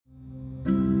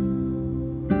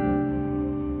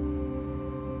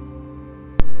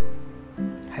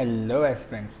Hello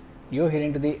aspirants, you're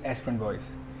hearing to the Aspirant Voice.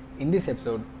 In this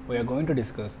episode, we are going to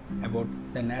discuss about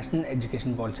the National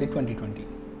Education Policy 2020.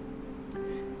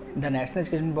 The National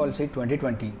Education Policy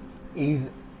 2020 is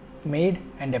made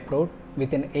and approved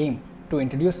with an aim to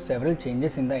introduce several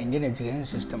changes in the Indian education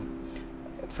system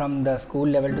from the school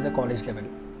level to the college level.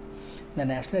 The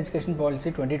National Education Policy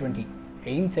 2020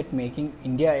 aims at making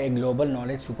India a global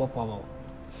knowledge superpower.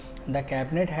 The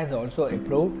Cabinet has also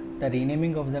approved the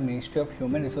renaming of the Ministry of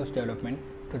Human Resource Development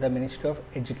to the Ministry of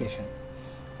Education.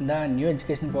 The new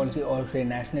education policy, or say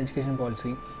National Education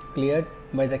Policy, cleared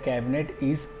by the Cabinet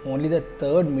is only the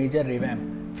third major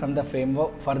revamp from the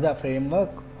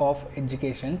framework of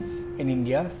education in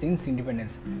India since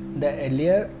independence. The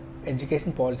earlier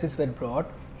education policies were brought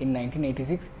in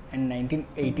 1986 and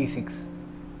 1986,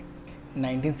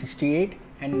 1968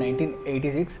 and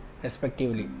 1986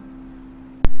 respectively.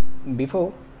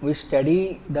 Before we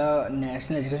study the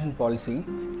National Education Policy,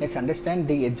 let's understand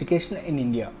the education in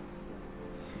India.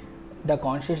 The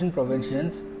Constitution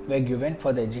provisions were given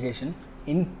for the education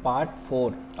in Part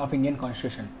 4 of Indian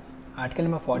Constitution. Article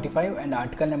number 45 and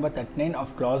Article number 39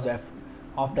 of Clause F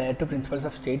of Directive Principles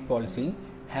of State Policy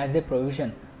has a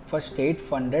provision for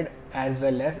state-funded as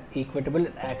well as equitable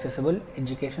and accessible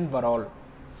education for all.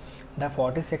 The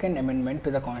 42nd Amendment to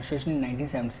the Constitution in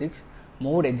 1976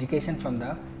 moved education from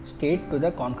the state to the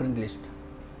concurrent list.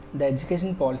 The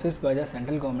education policies by the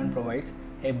central government provides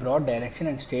a broad direction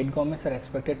and state governments are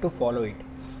expected to follow it,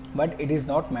 but it is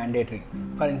not mandatory.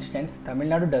 For instance, Tamil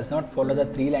Nadu does not follow the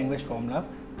three-language formula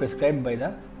prescribed by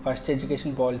the first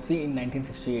education policy in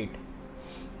 1968.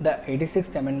 The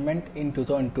 86th Amendment in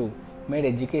 2002 made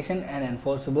education an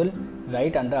enforceable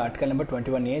right under Article number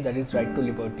 21A, that is right to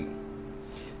liberty.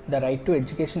 The Right to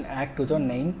Education Act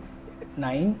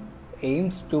 2009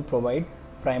 aims to provide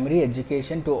primary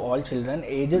education to all children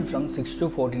aged from 6 to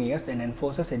 14 years and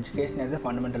enforces education as a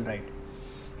fundamental right.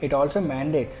 It also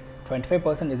mandates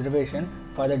 25% reservation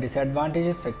for the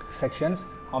disadvantaged sections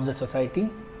of the society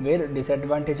where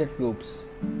disadvantaged groups.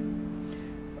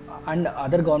 And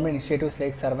other government initiatives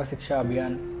like Sarva Shiksha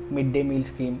Abhiyan, Midday Meal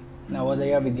Scheme,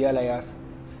 Navodaya Vidyalayas,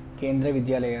 Kendra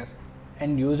Vidyalayas,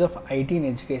 and use of IT in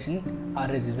education are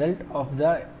a result of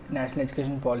the National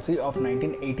Education Policy of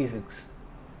 1986.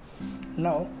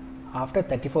 Now, after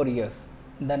 34 years,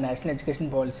 the National Education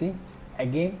Policy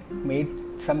again made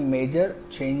some major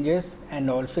changes, and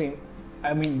also,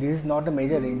 this is not a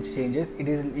major changes, it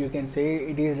is, you can say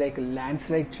it is like a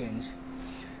landslide change.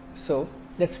 So,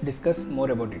 let's discuss more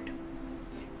about it.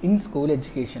 In school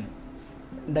education,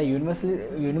 the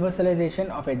universalization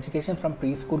of education from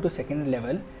preschool to secondary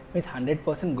level with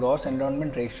 100% gross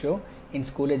enrollment ratio in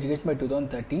school education by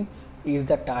 2030 is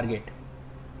the target,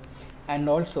 and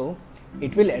also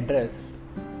it will address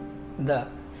the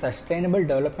sustainable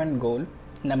development goal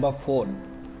number 4,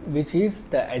 which is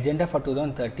the agenda for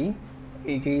 2030.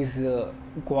 It is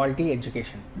quality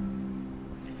education.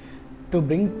 To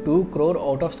bring 2 crore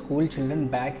out of school children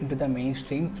back into the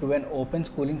mainstream through an open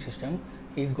schooling system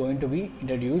is going to be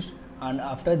introduced, and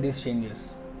after these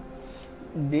changes,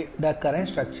 the current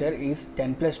structure is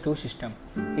 10+2 system.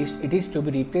 It is to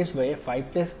be replaced by a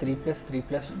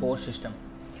 5+3+3+4 system.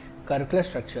 Curricular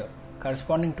structure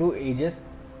corresponding to ages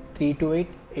 3 to 8,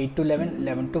 8 to 11,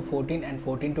 11 to 14 and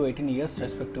 14 to 18 years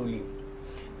respectively.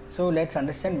 So let's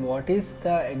understand what is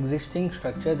the existing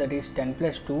structure, that is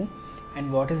 10+2,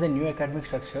 and what is the new academic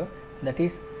structure, that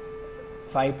is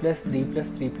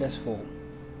 5+3+3+4.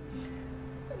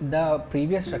 The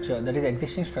previous structure, that is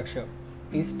existing structure,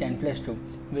 is 10+2,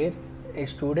 where a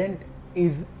student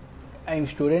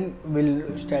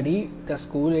will study the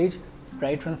school age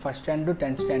right from 1st standard to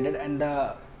 10th standard, and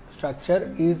the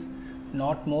structure is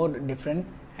not more different,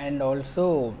 and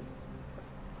also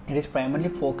it is primarily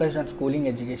focused on schooling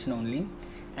education only.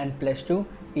 And +2,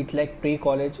 it's like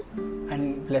pre-college,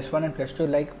 and +1 and +2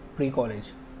 like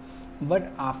pre-college.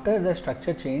 But after the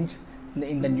structure change,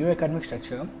 in the new academic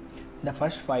structure, the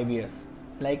first 5 years,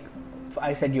 like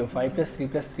I said,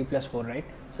 5+3+3+4, right?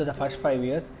 So the first 5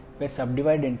 years were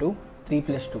subdivided into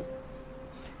 3+2.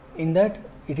 In that,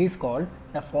 it is called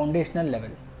the foundational level,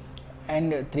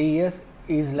 and 3 years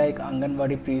is like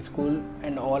Anganwadi preschool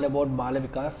and all about Bala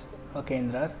Vikas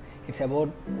Kendras. It's about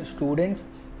students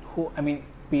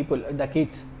the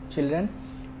kids, children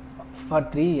for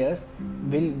 3 years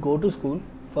will go to school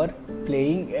for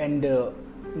playing and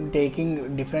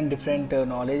taking different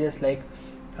knowledges like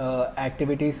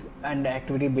activities and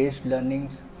activity based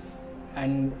learnings,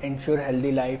 and ensure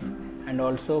healthy life, and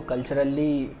also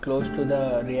culturally close to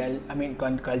the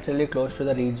culturally close to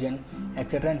the region,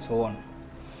 etc., and so on.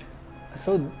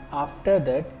 So after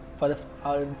that, for the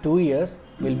 2 years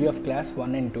will be of class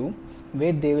 1 and 2,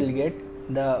 where they will get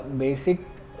the basic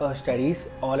studies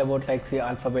all about like say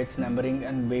alphabets, numbering,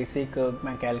 and basic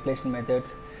calculation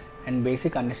methods and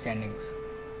basic understandings.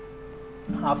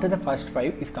 After the first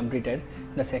 5 is completed,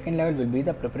 the second level will be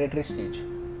the preparatory stage.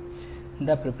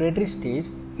 The preparatory stage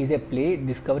is a play,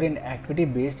 discovery, and activity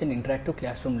based and interactive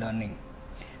classroom learning.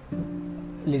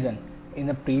 Listen, in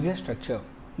the previous structure,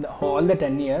 all the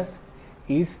 10 years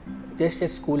is just a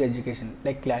school education,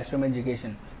 like classroom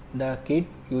education. The kid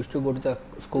used to go to the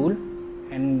school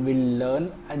and will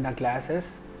learn at the classes,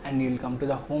 and he'll come to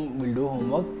the home, will do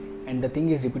homework, and the thing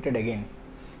is repeated again.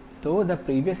 So the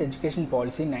previous education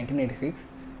policy in 1986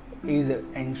 is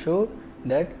ensure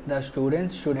that the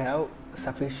students should have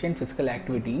sufficient physical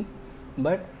activity,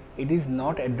 but it is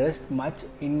not addressed much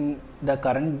in the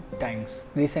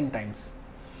recent times.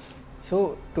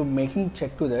 So to making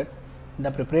check to that,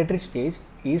 the preparatory stage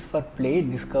is for play,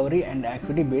 discovery, and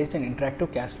activity based and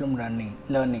interactive classroom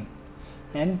learning,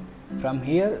 and from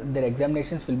here their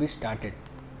examinations will be started.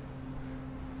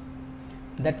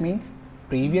 That means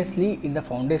previously in the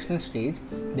foundational stage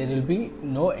there will be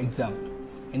no exam.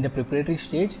 In the preparatory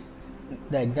stage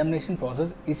the examination process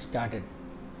is started.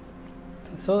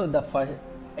 So the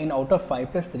out of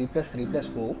 5 plus 3 plus 3 plus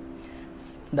 4,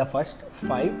 the first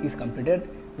 5 is completed,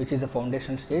 which is the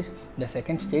foundation stage. The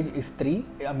second stage is 3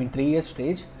 years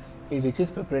stage, which is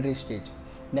preparatory stage.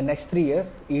 The next 3 years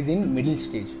is in middle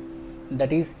stage,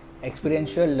 that is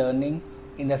experiential learning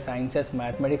in the sciences,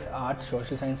 mathematics, arts,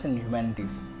 social science, and humanities.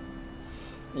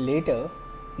 Later,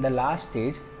 the last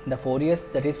stage, the 4 years,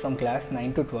 that is from class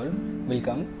 9 to 12 will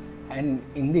come, and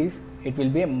in this it will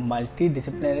be a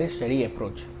multidisciplinary study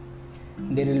approach.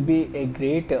 There will be a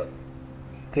great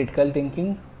critical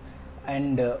thinking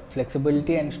and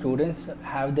flexibility, and students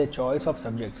have their choice of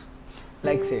subjects.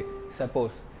 Like say,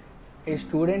 suppose a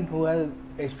student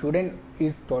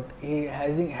is taught,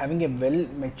 having a well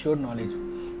matured knowledge.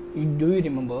 Do you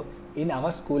remember in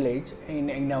our school age,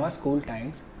 in our school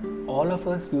times, all of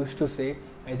us used to say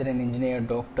either an engineer,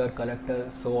 doctor, collector,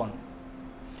 so on.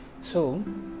 So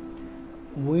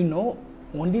we know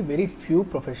only very few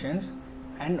professions,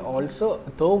 and also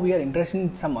though we are interested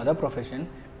in some other profession,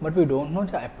 but we don't know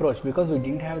the approach because we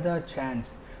didn't have the chance.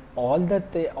 All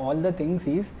the things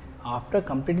is after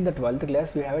completing the 12th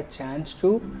class we have a chance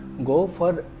to go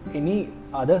for any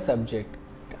other subject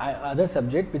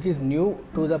which is new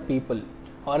to the people,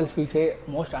 or else we say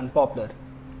most unpopular.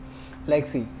 Like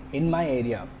see, in my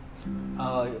area,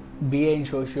 BA in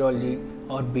sociology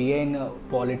or BA in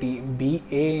polity,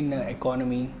 BA in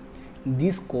economy,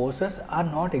 these courses are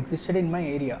not existed in my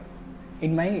area,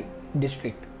 in my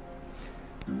district.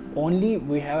 Only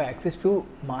we have access to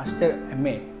master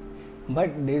MA, but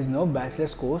there is no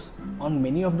bachelor's course on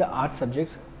many of the art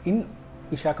subjects in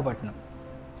Visakhapatnam.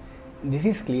 This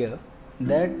is clear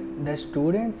that the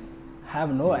students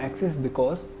have no access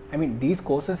because these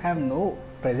courses have no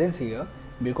presence here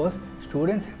because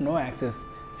students have no access.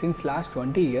 Since last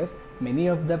 20 years, many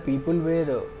of the people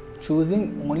were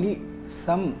choosing only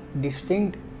some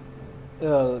distinct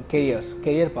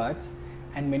career paths,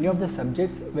 and many of the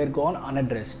subjects were gone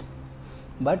unaddressed.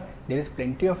 But there is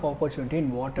plenty of opportunity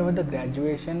in whatever the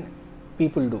graduation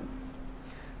people do.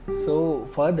 So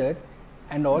further,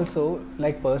 and also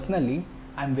like personally,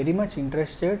 I am very much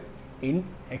interested in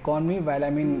economy while I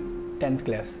am in 10th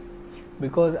class,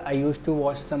 because I used to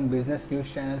watch some business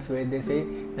news channels where they say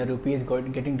the rupee is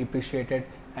getting depreciated,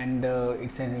 and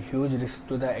it's a huge risk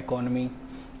to the economy,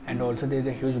 and also there is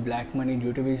a huge black money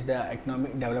due to which the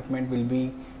economic development will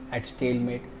be at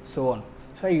stalemate, so on.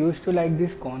 So I used to like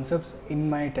these concepts in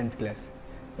my 10th class,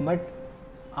 but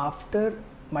after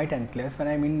my 10th class, when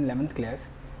I'm in 11th class,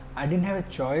 I didn't have a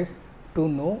choice to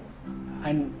know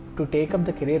and to take up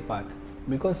the career path,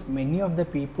 because many of the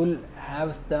people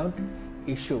have that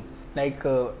issue. Like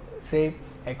say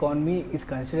economy is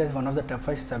considered as one of the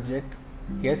toughest subject.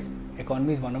 Yes,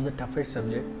 economy is one of the toughest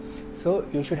subject. So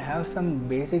you should have some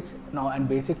basics now and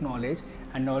basic knowledge,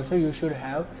 and also you should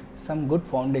have some good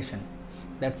foundation.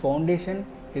 That foundation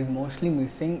is mostly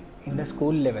missing in the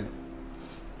school level.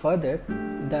 Further,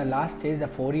 the last stage, the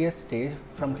 4 year stage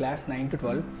from class 9 to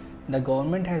 12, the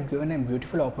government has given a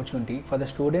beautiful opportunity for the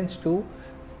students to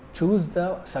choose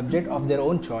the subject of their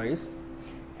own choice,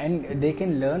 and they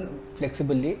can learn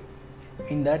flexibly.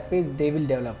 In that way they will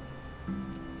develop.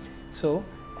 So,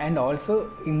 and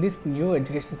also in this new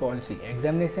education policy,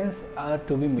 examinations are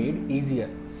to be made easier.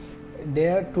 They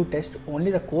are to test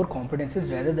only the core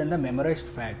competencies rather than the memorized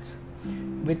facts,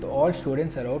 with all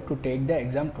students allowed to take the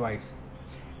exam twice.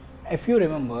 If you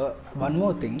remember one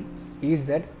more thing, is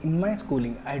that in my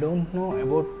schooling, I don't know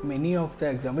about many of the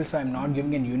examples, so I'm not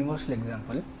giving a universal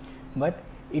example, but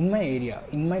in my area,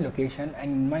 in my location,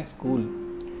 and in my school,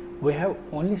 we have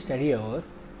only study hours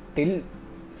till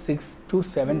 6 to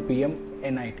 7 p.m.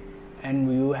 a night,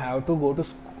 and you have to go to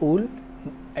school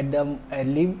at the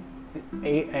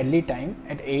early time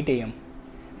at 8 a.m.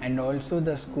 and also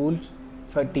the schools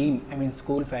for team,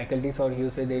 school faculties, or you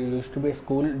say there used to be a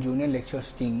school junior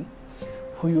lectures team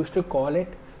who used to call at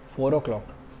 4 o'clock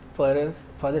for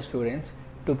the students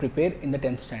to prepare in the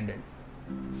 10th standard.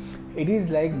 It is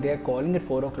like they are calling at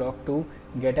 4 o'clock to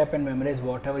get up and memorize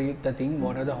whatever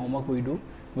the homework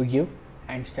we give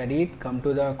and study it, come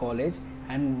to the college,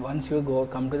 and once you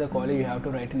come to the college, you have to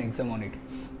write an exam on it.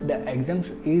 The exam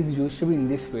is used to be in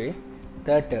this way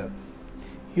that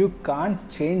you can't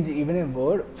change even a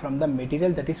word from the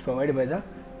material that is provided by the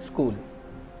school.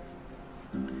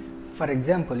 For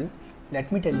example, let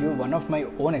me tell you one of my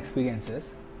own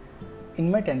experiences.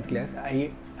 In my 10th class,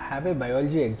 I have a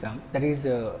biology exam, that is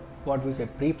what we say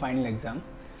pre-final exam,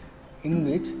 in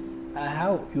which I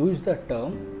have used the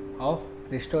term of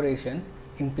restoration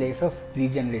in place of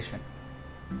regeneration.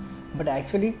 But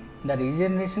actually, the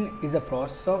regeneration is the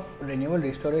process of renewal,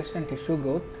 restoration and tissue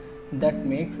growth that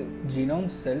makes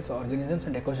genomes, cells, organisms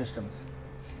and ecosystems.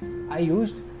 I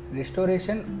used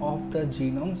restoration of the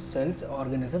genomes, cells,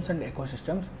 organisms and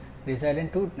ecosystems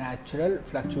resilient to natural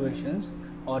fluctuations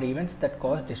or events that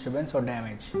cause disturbance or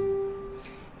damage.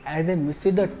 As I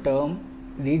missed the term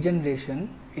regeneration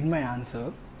in my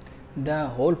answer, the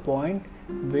whole point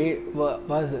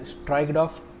was struck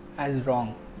off as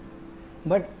wrong.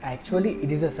 But actually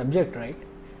it is a subject, right?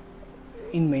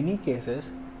 In many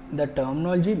cases the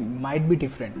terminology might be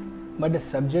different, but the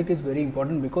subject is very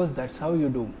important because that's how you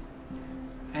do.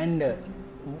 And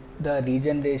the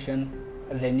regeneration,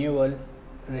 renewal,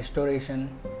 restoration,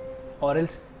 or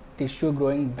else tissue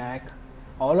growing back,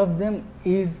 all of them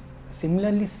is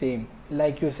similarly same,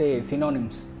 like you say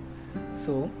synonyms.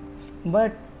 So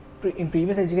but in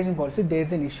previous education policy there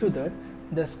is an issue that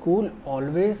the school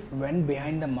always went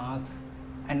behind the marks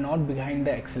and not behind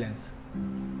the excellence,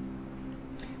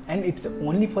 and it's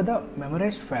only for the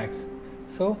memorized facts.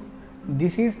 So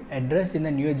this is addressed in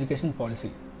the new education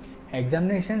policy.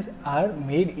 Examinations are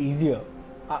made easier,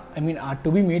 are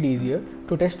to be made easier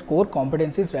to test core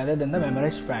competencies rather than the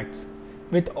memorized facts,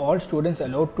 with all students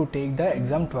allowed to take the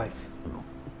exam twice.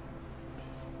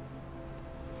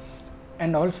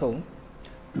 And also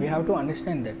we have to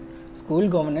understand that school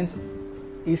governance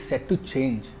is set to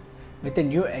change with a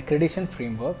new accreditation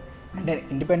framework and an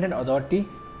independent authority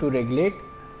to regulate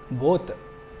both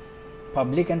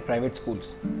public and private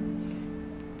schools.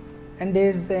 And there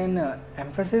is an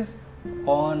emphasis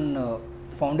on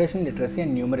foundation literacy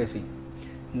and numeracy.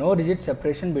 No rigid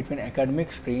separation between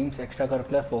academic streams,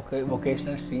 extracurricular,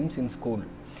 vocational streams in school.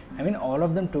 All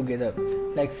of them together.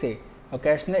 Like say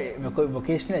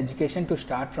vocational education to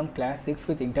start from class 6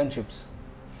 with internships.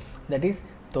 That is,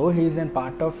 though he is a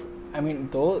part of,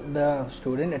 though the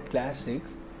student at class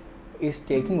 6 is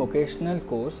taking vocational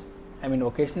course,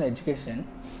 vocational education,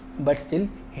 but still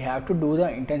he have to do the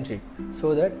internship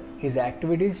so that his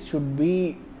activities should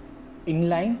be in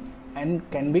line and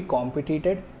can be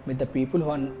competed with the people who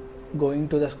are going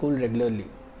to the school regularly.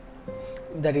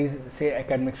 That is, say,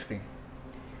 academic stream.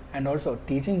 And also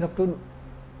teaching up to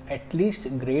at least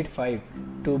grade 5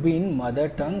 to be in mother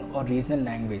tongue or regional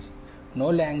language. No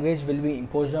language will be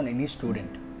imposed on any student.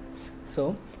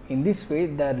 So in this way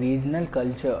the regional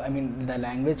culture, the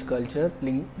language culture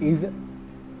link is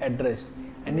addressed,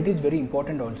 and it is very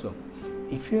important also.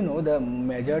 If you know, the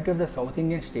majority of the South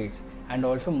Indian states and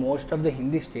also most of the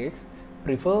Hindi states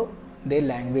prefer their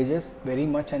languages very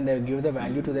much and they give the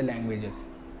value to their languages.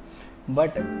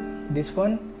 But this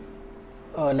one,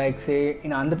 like say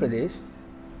in Andhra Pradesh,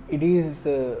 it is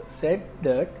said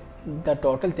that the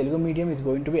total Telugu medium is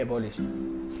going to be abolished,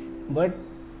 but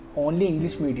only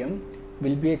English medium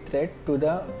will be a threat to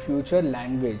the future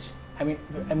language. I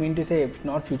mean to say, if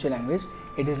not future language,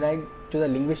 it is like to the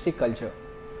linguistic culture,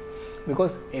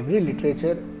 because every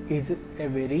literature is a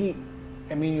very,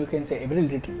 you can say every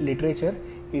literature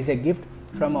is a gift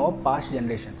from our past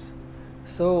generations.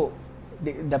 So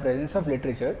the presence of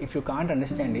literature, if you can't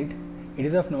understand it, it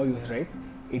is of no use, right?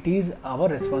 It is our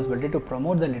responsibility to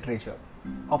promote the literature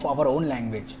of our own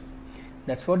language.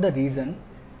 That's what the reason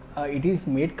it is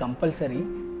made compulsory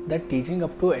that teaching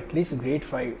up to at least grade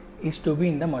 5 is to be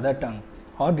in the mother tongue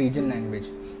or regional language.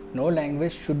 No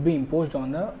language should be imposed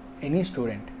on any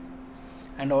student.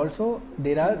 And also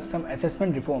there are some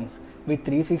assessment reforms with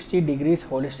 360 degrees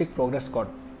holistic progress score.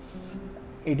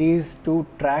 It is to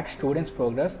track students'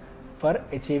 progress for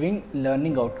achieving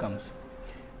learning outcomes.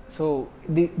 So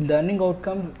the learning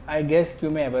outcomes, I guess you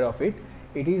may aware of it.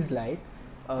 It is like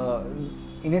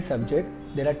in a subject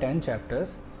there are 10 chapters.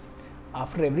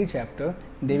 After every chapter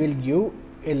they will give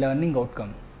a learning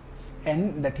outcome,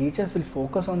 and the teachers will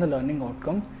focus on the learning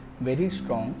outcome very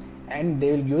strong, and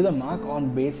they will give the mark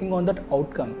on basing on that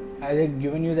outcome. As I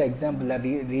given you the example,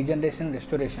 the regeneration,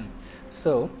 restoration.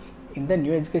 So in the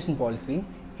new education policy,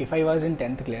 if I was in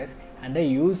 10th class and I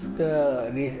used the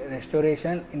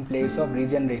restoration in place of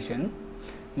regeneration,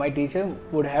 my teacher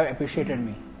would have appreciated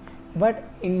me. But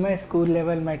in my school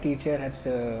level, my teacher had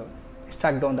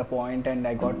struck down the point and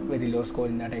I got very low score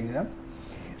in that exam.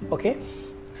 Okay,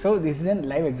 so this is a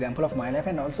live example of my life,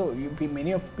 and also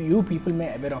many of you people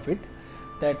may aware of it,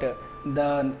 that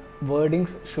the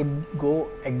wordings should go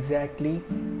exactly,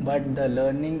 but the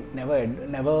learning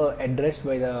never addressed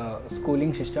by the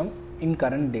schooling system in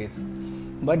current days.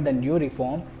 But the new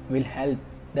reform will help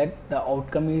that the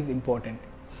outcome is important.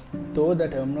 Though the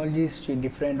terminology is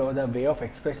different or the way of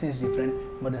expression is different,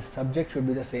 but the subject should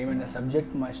be the same, and the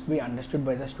subject must be understood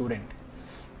by the student.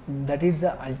 That is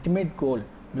the ultimate goal,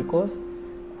 because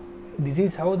this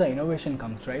is how the innovation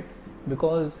comes, right?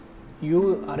 Because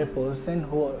you are a person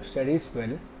who studies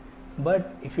well,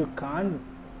 but if you can't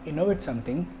innovate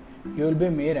something, you will be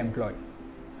a mere employee.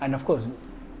 And of course,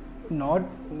 not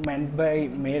meant by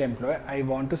mere employee, I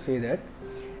want to say that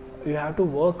you have to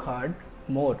work hard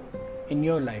more in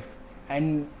your life,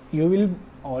 and you will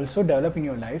also develop in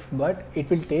your life, but it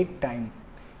will take time.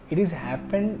 It is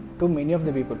happened to many of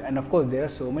the people, and of course there are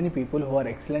so many people who are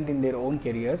excellent in their own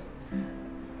careers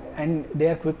and they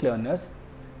are quick learners,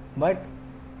 but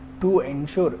to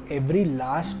ensure every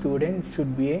last student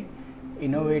should be a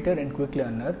innovator and quick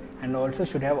learner, and also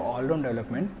should have all-round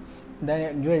development,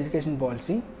 the new education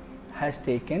policy has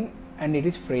taken, and it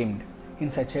is framed in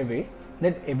such a way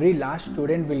that every last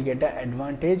student will get an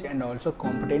advantage and also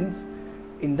competence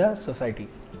in the society.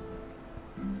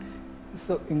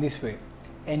 So in this way,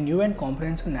 a new and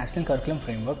comprehensive national curriculum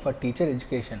framework for teacher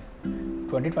education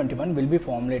 2021 will be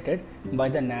formulated by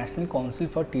the National Council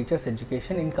for Teachers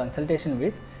Education in consultation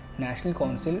with National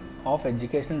Council of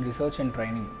Educational Research and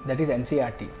Training, that is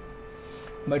NCERT.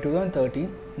 By 2030,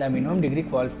 the minimum degree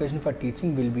qualification for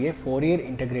teaching will be a 4-year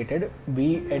integrated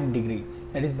B.Ed degree,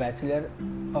 that is Bachelor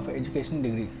of Education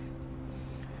degrees.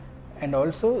 And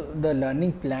also the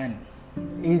learning plan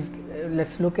is,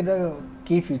 let's look at the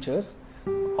key features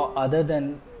other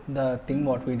than the thing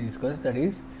what we discussed, that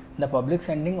is the public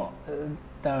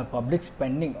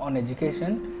spending on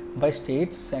education by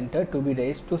states center to be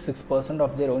raised to 6%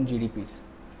 of their own GDPs,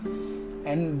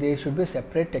 and there should be a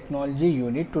separate technology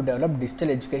unit to develop digital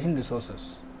education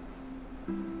resources.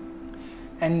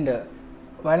 And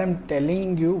while I'm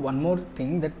telling you one more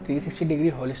thing, that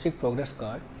 360-degree holistic progress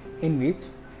card, in which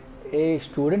a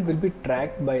student will be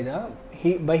tracked by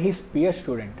his peer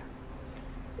student.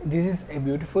 This is a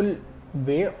beautiful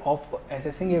way of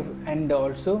assessing and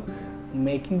also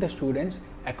making the students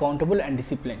accountable and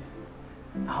disciplined.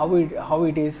 How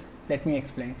it is, let me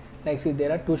explain. Like, see,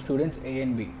 there are two students, A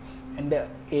and B, and the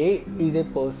A is a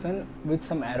person with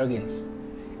some arrogance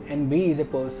and B is a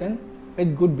person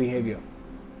with good behavior.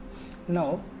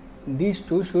 Now these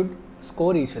two should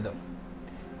score each other.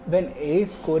 When A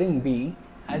is scoring B,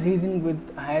 as he is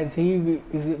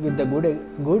with the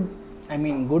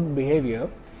good behavior,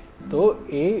 though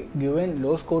A given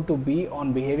low score to B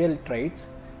on behavioral traits,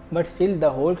 but still the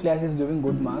whole class is giving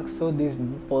good marks, so this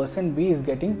person B is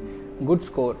getting good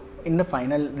score in the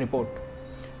final report.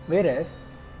 Whereas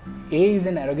A is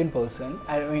an arrogant person,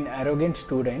 arrogant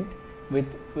student with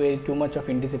way too much of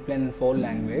indiscipline and foul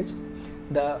language.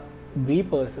 The B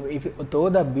person, though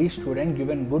the B student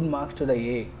given good marks to the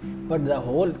A, but the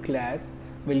whole class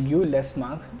will give less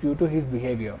marks due to his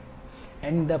behavior.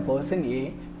 And the person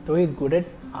A, though he is good at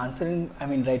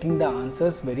writing the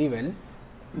answers very well,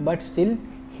 but still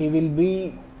he will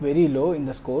be very low in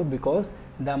the score, because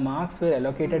the marks were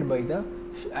allocated by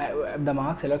the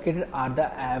marks allocated are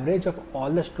the average of all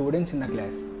the students in the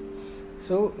class.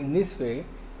 So in this way,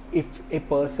 if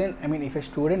a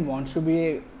student wants to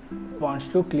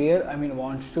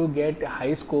get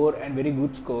high score and very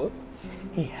good score,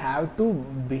 he have to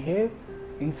behave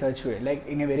in such way, like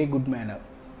in a very good manner.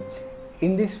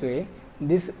 In this way,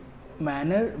 this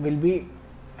manner will be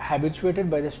habituated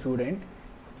by the student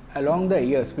along the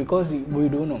years, because we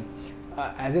do know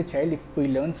as a child, if we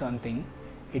learn something,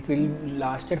 it will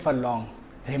last it for long.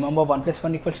 Remember 1 +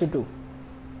 1 = 2?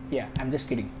 Yeah, I'm just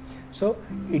kidding. So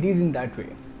it is in that way.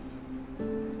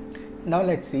 Now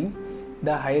let's see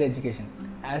the higher education.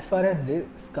 As far as this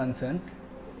is concerned,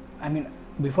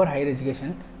 before higher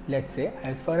education, let's say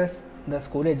as far as the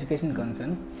school education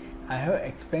concern, I have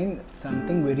explained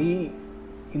something very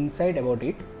insight about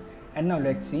it, and now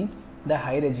let's see the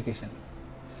higher education.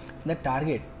 The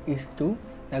target is to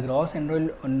the gross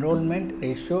enrollment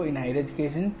ratio in higher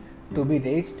education to be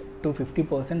raised to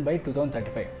 50% by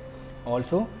 2035.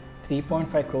 Also,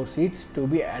 3.5 crore seats to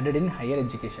be added in higher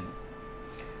education.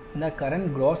 The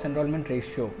current gross enrollment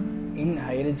ratio in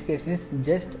higher education is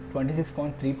just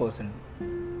 26.3%.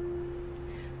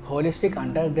 Holistic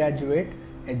undergraduate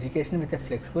education with a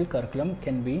flexible curriculum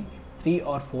can be 3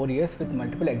 or 4 years with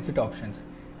multiple exit options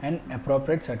and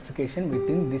appropriate certification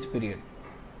within this period.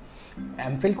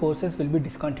 MPhil courses will be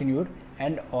discontinued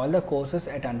and all the courses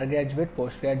at undergraduate,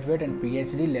 postgraduate and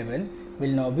PhD level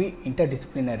will now be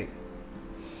interdisciplinary.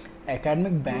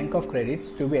 Academic bank of credits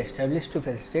to be established to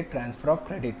facilitate transfer of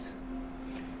credits.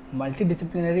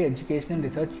 Multidisciplinary education and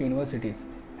research universities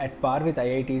at par with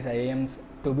IITs, IIMs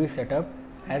to be set up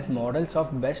as models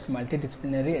of best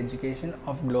multidisciplinary education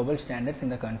of global standards in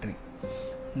the country.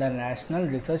 The National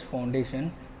Research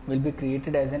Foundation will be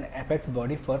created as an apex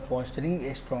body for fostering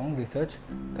a strong research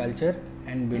culture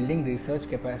and building research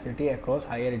capacity across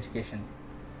higher education.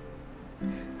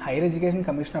 Higher Education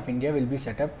Commission of India will be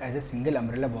set up as a single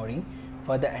umbrella body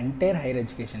for the entire higher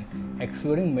education,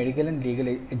 excluding medical and legal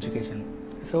education.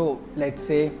 So, let's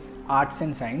say arts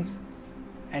and science,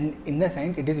 and in the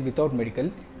science it is without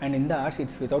medical, and in the arts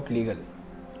it's without legal.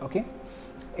 Okay,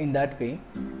 in that way,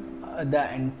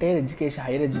 the entire education,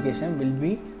 higher education, will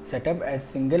be set up as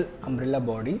single umbrella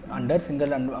body under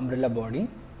single umbrella body,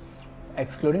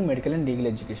 excluding medical and legal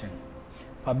education.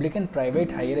 Public and private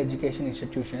higher education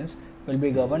institutions will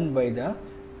be governed by the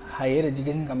Higher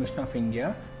Education Commission of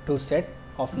India to set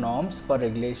of norms for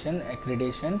regulation,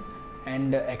 accreditation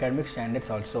and academic standards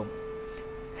also.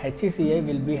 HECI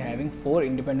will be having 4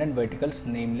 independent verticals,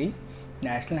 namely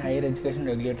National Higher Education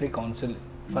Regulatory Council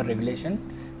for regulation,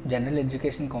 General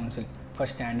Education Council for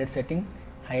standard setting,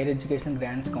 Higher Education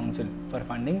Grants Council for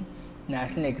funding,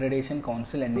 National Accreditation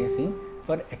Council NAC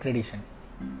for accreditation.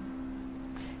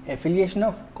 Affiliation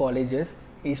of colleges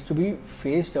is to be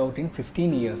phased out in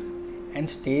 15 years and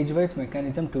stage-wise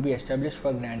mechanism to be established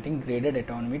for granting graded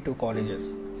autonomy to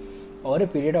colleges. Over a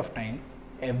period of time,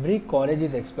 every college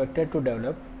is expected to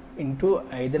develop into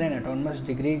either an autonomous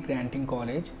degree granting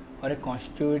college or a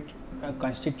constituent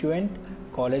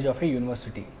college of a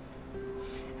university.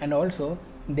 And also,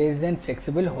 there is a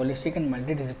flexible, holistic and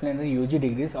multidisciplinary UG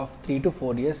degrees of 3 to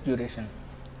 4 years duration.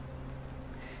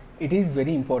 It is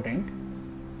very important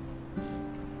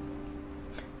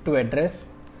to address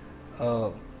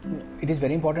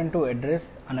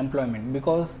unemployment,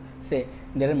 because say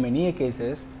there are many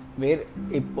cases where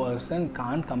a person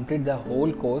can't complete the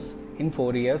whole course in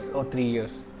 4 years or 3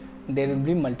 years. There will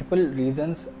be multiple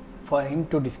reasons for him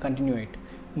to discontinue it,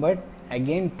 but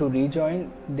again to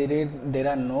rejoin there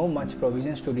are no much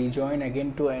provisions to rejoin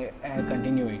again to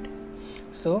continue it.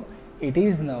 So it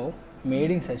is now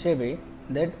made in such a way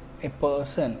that a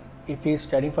person, if he is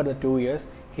studying for the 2 years,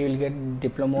 he will get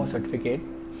diploma certificate,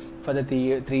 for the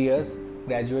 3 years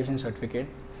graduation certificate,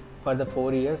 for the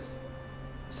 4 years,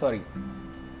 sorry,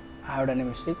 I have done a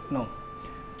mistake, no,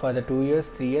 for the 2 years,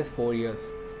 3 years, 4 years,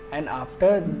 and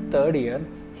after 3rd year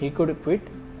he could quit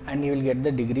and he will get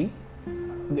the degree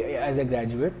as a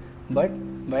graduate. But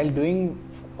while doing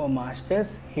a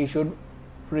masters, he should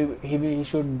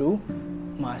do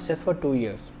masters for 2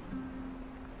 years,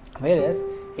 whereas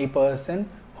a person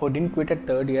who didn't quit at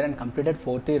 3rd year and completed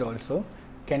 4th year also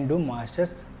can do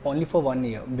masters only for 1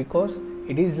 year, because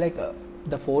it is like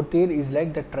the 4th year is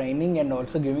like the training and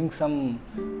also giving some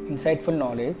insightful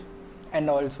knowledge, and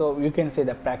also you can say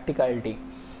the practicality,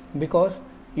 because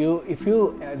if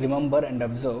you remember and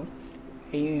observe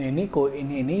in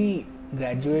any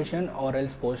graduation or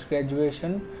else post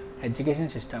graduation education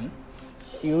system,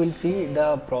 you will see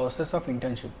the process of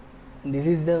internship. This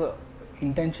is the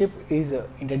internship is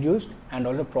introduced, and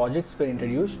also projects were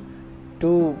introduced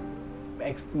to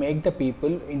make the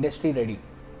people industry ready.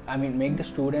 I mean, make the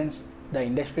students the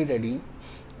industry ready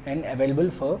and available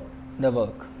for the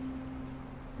work.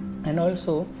 And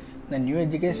also, the new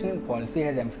education policy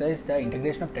has emphasized the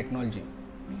integration of technology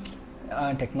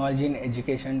in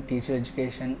education, teacher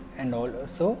education, and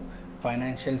also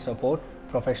financial support,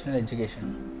 professional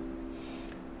education.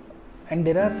 And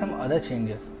there are some other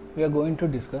changes. We are going to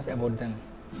discuss about them.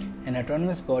 An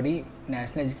autonomous body,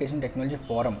 National Education Technology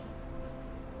Forum,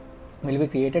 will be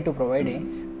created to provide a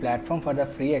platform for the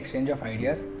free exchange of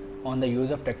ideas on the use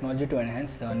of technology to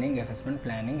enhance learning, assessment,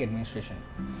 planning, administration.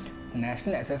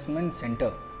 National Assessment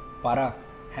Center, PARAC,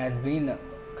 has been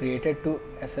created to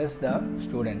assess the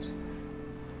students.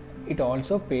 It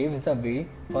also paves the way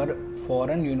for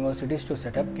foreign universities to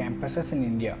set up campuses in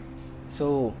India.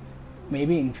 So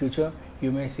maybe in future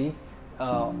you may see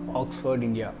Oxford,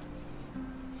 India.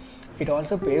 It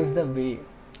also paves the way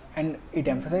and it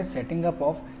emphasizes setting up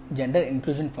of gender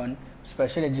inclusion fund,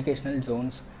 special educational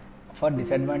zones for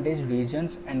disadvantaged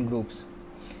regions and groups.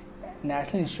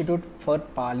 National Institute for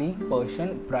Pali,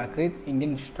 Persian, Prakrit,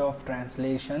 Indian Institute of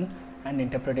Translation and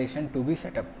Interpretation to be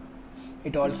set up.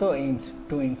 It also aims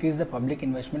to increase the public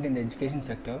investment in the education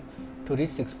sector to reach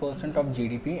 6% of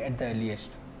GDP at the earliest.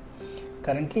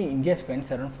 Currently, India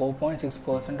spends around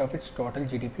 4.6% of its total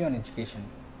GDP on education.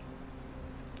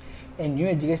 A new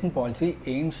education policy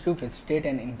aims to facilitate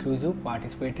an inclusive,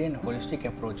 participatory and holistic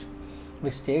approach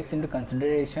which takes into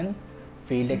consideration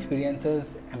field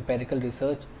experiences, empirical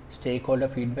research, stakeholder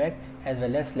feedback as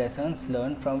well as lessons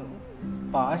learned from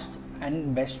past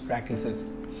and best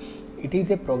practices. It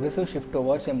is a progressive shift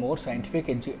towards a more scientific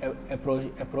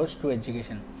approach to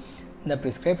education. The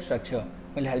prescribed structure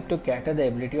will help to cater the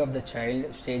ability of the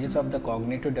child, stages of the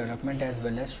cognitive development as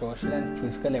well as social and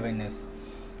physical awareness.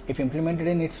 If implemented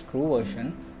in its true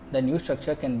version, the new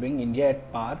structure can bring India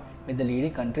at par with the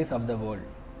leading countries of the world.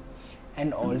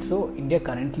 And also, India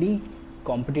currently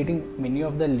competing many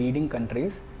of the leading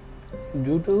countries.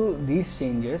 Due to these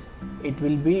changes, it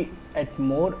will be at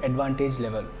more advantage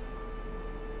level.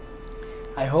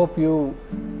 I hope you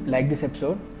like this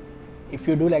episode. If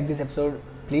you do like this episode,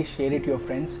 please share it to your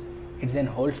friends. It's a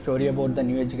whole story about the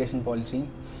new education policy.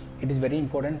 It is very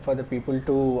important for the people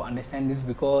to understand this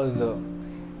because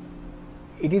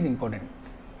it is important.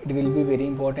 It will be very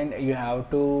important. You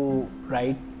have to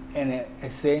write an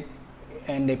essay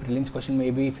and a prelims question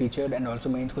may be featured and also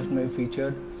mains question may be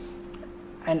featured.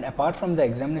 And apart from the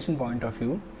examination point of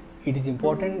view, it is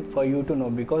important for you to know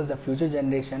because the future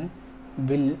generation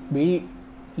will be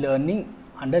learning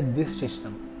under this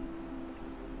system.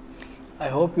 I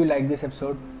hope you like this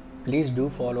episode. Please do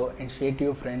follow and share to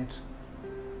your friends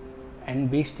and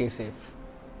stay safe.